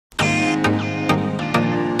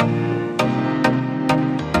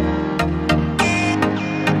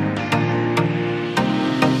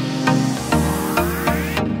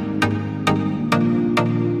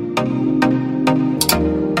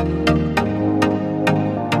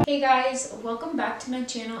guys, welcome back to my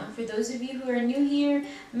channel, and for those of you who are new here,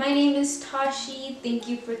 my name is Tashi. Thank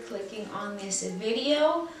you for clicking on this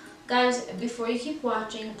video. Guys, before you keep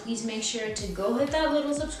watching, please make sure to go hit that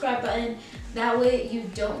little subscribe button, that way you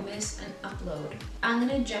don't miss an upload. I'm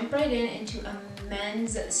gonna jump right into a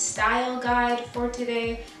men's style guide for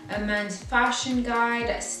today, a men's fashion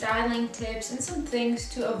guide, styling tips, and some things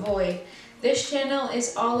to avoid. This channel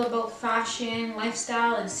is all about fashion,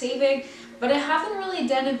 lifestyle, and saving, but I haven't really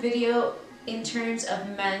done a video in terms of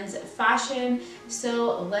men's fashion,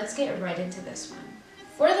 so let's get right into this one.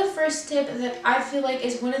 For the first tip that I feel like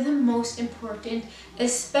is one of the most important,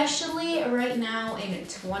 especially right now in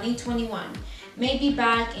 2021, maybe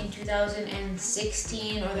back in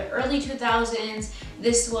 2016 or the early 2000s,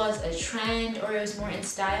 this was a trend or it was more in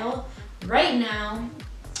style. Right now,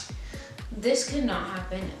 this cannot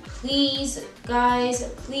happen. Please, guys,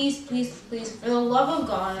 please, for the love of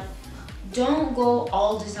God, don't go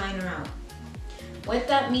all designer out. What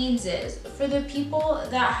that means is, for the people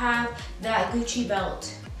that have that Gucci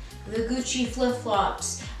belt, the Gucci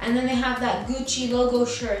flip-flops, and then they have that Gucci logo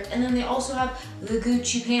shirt, and then they also have the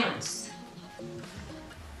Gucci pants.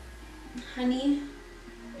 Honey,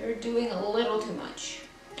 you're doing a little too much.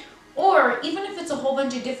 Or even if it's a whole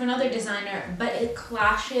bunch of different other designer, but it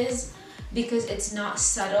clashes because it's not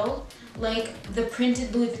subtle, like the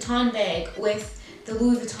printed Louis Vuitton bag with the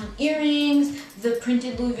Louis Vuitton earrings, the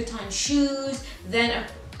printed Louis Vuitton shoes, then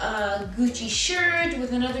a Gucci shirt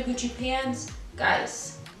with another Gucci pants.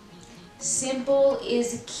 Guys, simple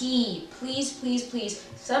is key. Please.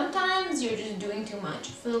 Sometimes you're just doing too much.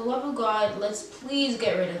 For the love of God, let's please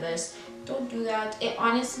get rid of this. Don't do that. It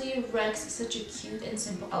honestly wrecks such a cute and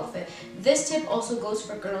simple outfit. This tip also goes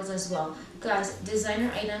for girls as well. Guys,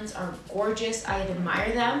 designer items are gorgeous. I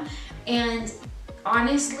admire them. And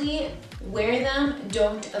honestly, wear them,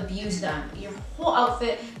 don't abuse them. Your whole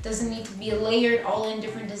outfit doesn't need to be layered all in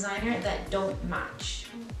different designer that don't match.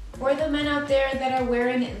 For the men out there that are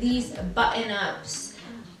wearing these button-ups,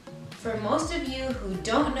 for most of you who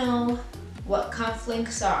don't know what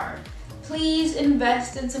cufflinks are, please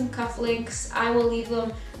invest in some cufflinks. I will leave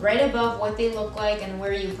them right above what they look like and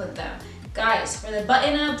where you put them. Guys, for the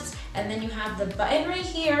button-ups, and then you have the button right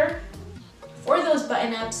here. For those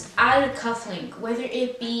button-ups, add a cufflink, whether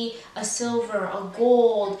it be a silver, a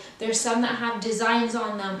gold. There's some that have designs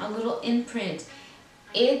on them, a little imprint.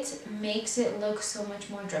 It makes it look so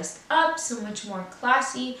much more dressed up, so much more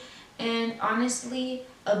classy, and honestly,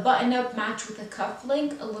 a button-up match with a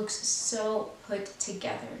cufflink looks so put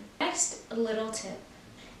together. Next little tip.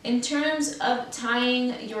 In terms of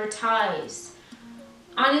tying your ties,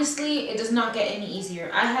 honestly, it does not get any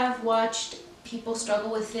easier. I have watched people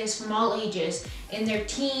struggle with this from all ages, in their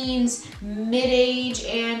teens, mid-age,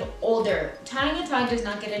 and older. Tying a tie does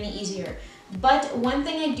not get any easier. But one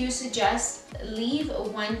thing I do suggest, leave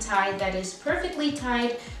one tie that is perfectly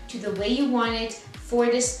tied to the way you want it for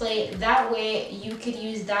display. That way you could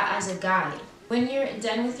use that as a guide. When you're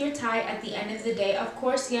done with your tie at the end of the day, of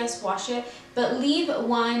course, yes, wash it, but leave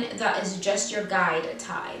one that is just your guide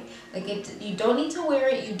tie. Like you don't need to wear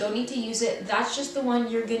it, you don't need to use it. That's just the one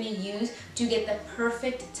you're gonna use to get the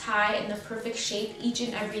perfect tie and the perfect shape each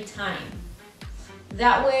and every time.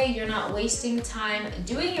 That way you're not wasting time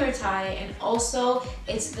doing your tie, and also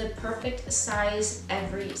it's the perfect size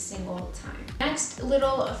every single time. Next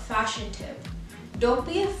little fashion tip. Don't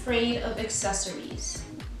be afraid of accessories.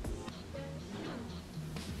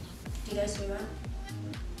 Do you guys hear that?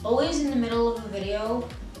 Always in the middle of a video,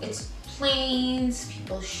 it's planes,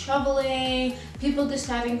 people shoveling, people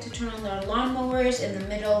deciding to turn on their lawnmowers in the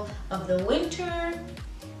middle of the winter.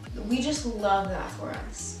 We just love that for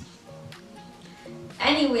us.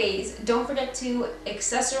 Anyways, don't forget to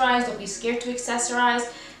accessorize. Don't be scared to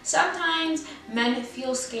accessorize. Sometimes men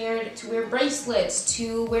feel scared to wear bracelets,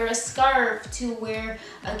 to wear a scarf, to wear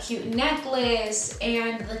a cute necklace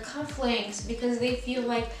and the cufflinks because they feel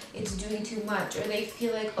like it's doing too much, or they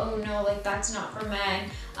feel like, oh no, like that's not for men.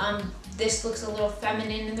 This looks a little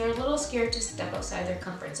feminine, and they're a little scared to step outside their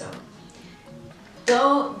comfort zone.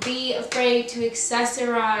 Don't be afraid to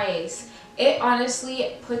accessorize. It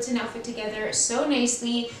honestly puts an outfit together so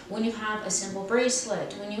nicely when you have a simple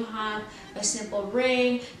bracelet, when you have a simple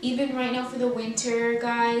ring. Even right now for the winter,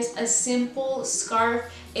 guys, a simple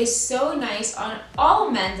scarf is so nice on all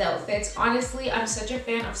men's outfits. Honestly, I'm such a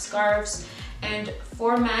fan of scarves, and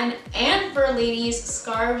for men and for ladies,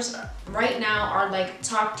 scarves right now are like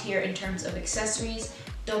top tier in terms of accessories.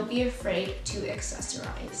 Don't be afraid to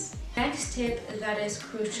accessorize. Next tip that is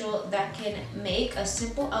crucial that can make a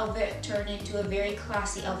simple outfit turn into a very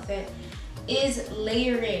classy outfit is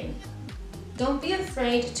layering. Don't be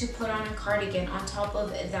afraid to put on a cardigan on top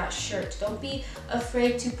of that shirt. Don't be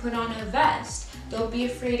afraid to put on a vest. Don't be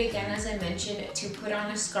afraid, again, as I mentioned, to put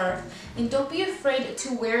on a scarf. And don't be afraid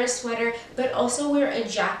to wear a sweater, but also wear a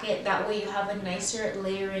jacket. That way you have a nicer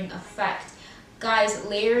layering effect. Guys,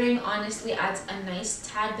 layering honestly adds a nice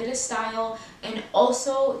tad bit of style, and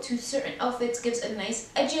also to certain outfits gives a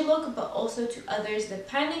nice edgy look, but also to others,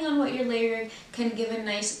 depending on what you're layering, can give a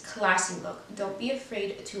nice classy look. Don't be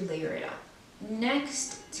afraid to layer it up.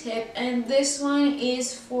 Next tip, and this one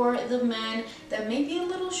is for the men that may be a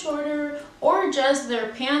little shorter, or just their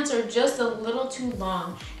pants are just a little too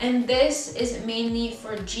long, and this is mainly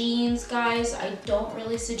for jeans, guys. I don't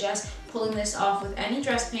really suggest pulling this off with any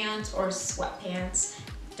dress pants or sweatpants.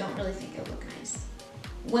 Don't really think it'll look nice.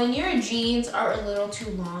 When your jeans are a little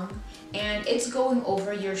too long and it's going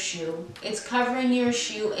over your shoe, it's covering your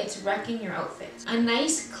shoe, it's wrecking your outfit. A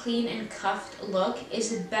nice clean and cuffed look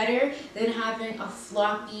is better than having a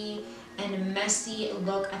floppy and messy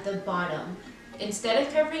look at the bottom. Instead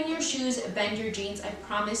of covering your shoes, bend your jeans. I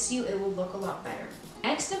promise you it will look a lot better.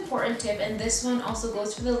 Next important tip, and this one also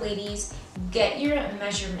goes for the ladies, get your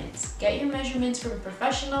measurements. Get your measurements from a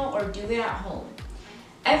professional or do it at home.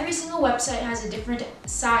 Every single website has a different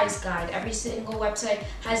size guide. Every single website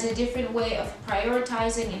has a different way of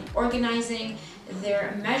prioritizing and organizing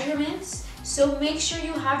their measurements. So make sure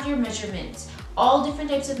you have your measurements, all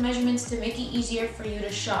different types of measurements, to make it easier for you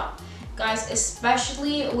to shop. Guys,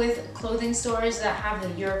 especially with clothing stores that have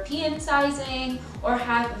the European sizing or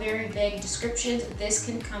have very vague descriptions, this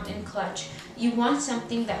can come in clutch. You want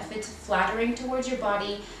something that fits flattering towards your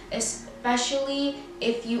body, especially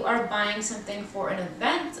if you are buying something for an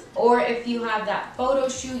event, or if you have that photo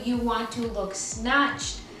shoot, you want to look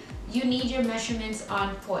snatched. You need your measurements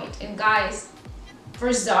on point. And guys,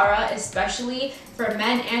 for Zara, especially for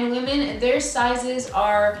men and women, their sizes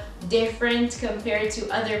are different compared to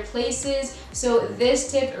other places. So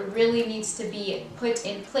this tip really needs to be put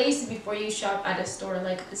in place before you shop at a store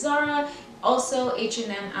like Zara, also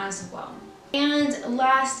H&M as well. And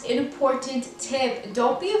last important tip,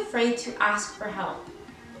 don't be afraid to ask for help.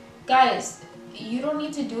 Guys, you don't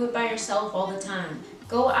need to do it by yourself all the time.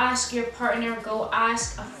 Go ask your partner, go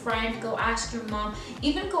ask a friend, go ask your mom,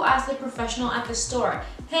 even go ask the professional at the store.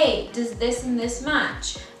 Hey, does this and this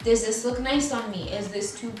match? Does this look nice on me? Is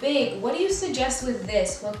this too big? What do you suggest with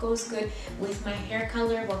this? What goes good with my hair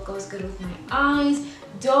color? What goes good with my eyes?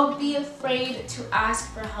 Don't be afraid to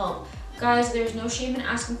ask for help. Guys, there's no shame in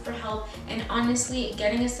asking for help, and honestly,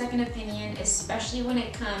 getting a second opinion, especially when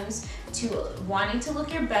it comes to wanting to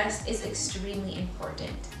look your best, is extremely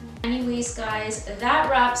important. Anyways, guys, that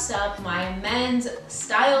wraps up my men's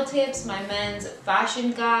style tips, my men's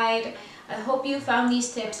fashion guide. I hope you found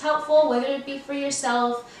these tips helpful, whether it be for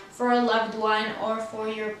yourself, for a loved one, or for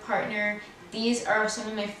your partner. These are some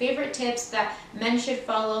of my favorite tips that men should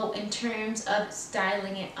follow in terms of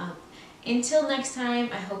styling it up. Until next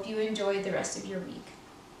time, I hope you enjoy the rest of your week.